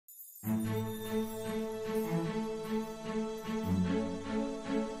Why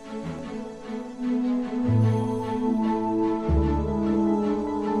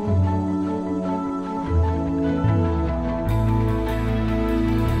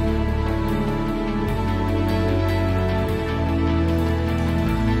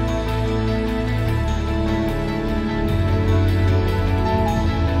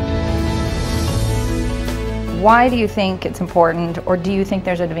do you think it's important, or do you think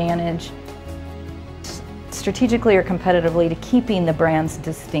there's an advantage strategically or competitively to keeping the brands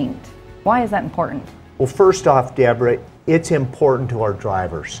distinct? Why is that important? Well, first off, Deborah, it's important to our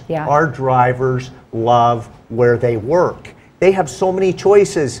drivers. Yeah. Our drivers love where they work. They have so many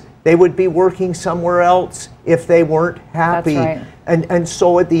choices. They would be working somewhere else if they weren't happy. That's right. And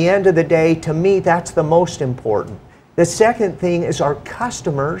so at the end of the day, to me, that's the most important. The second thing is our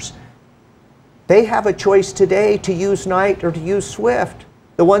customers. They have a choice today to use Knight or to use Swift.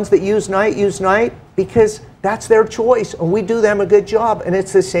 The ones that use Knight because that's their choice, and we do them a good job, and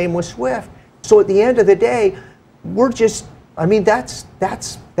it's the same with Swift. So at the end of the day, we're just, I mean, that's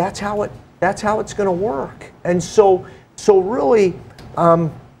how it's going to work. And so really, I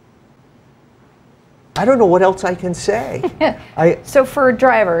don't know what else I can say. So for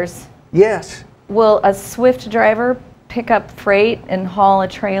drivers, yes. Will a Swift driver pick up freight and haul a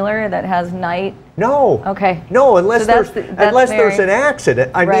trailer that has Knight? No. Okay. No, unless So there's an accident.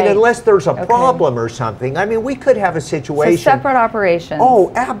 I Right. mean, unless there's a Okay. problem or something. I mean, we could have a situation. So separate operations.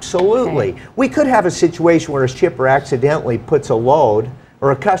 Oh, absolutely. Okay. We could have a situation where a shipper accidentally puts a load,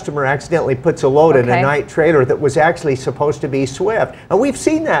 or a customer accidentally puts a load in a Okay. Knight trailer that was actually supposed to be Swift. And we've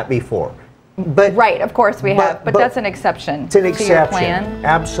seen that before. But Right, of course we have, but that's an exception. it's an to exception. your plan.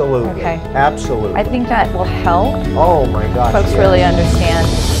 Absolutely. Okay. Absolutely. I think that will help Oh my gosh. folks yes. really understand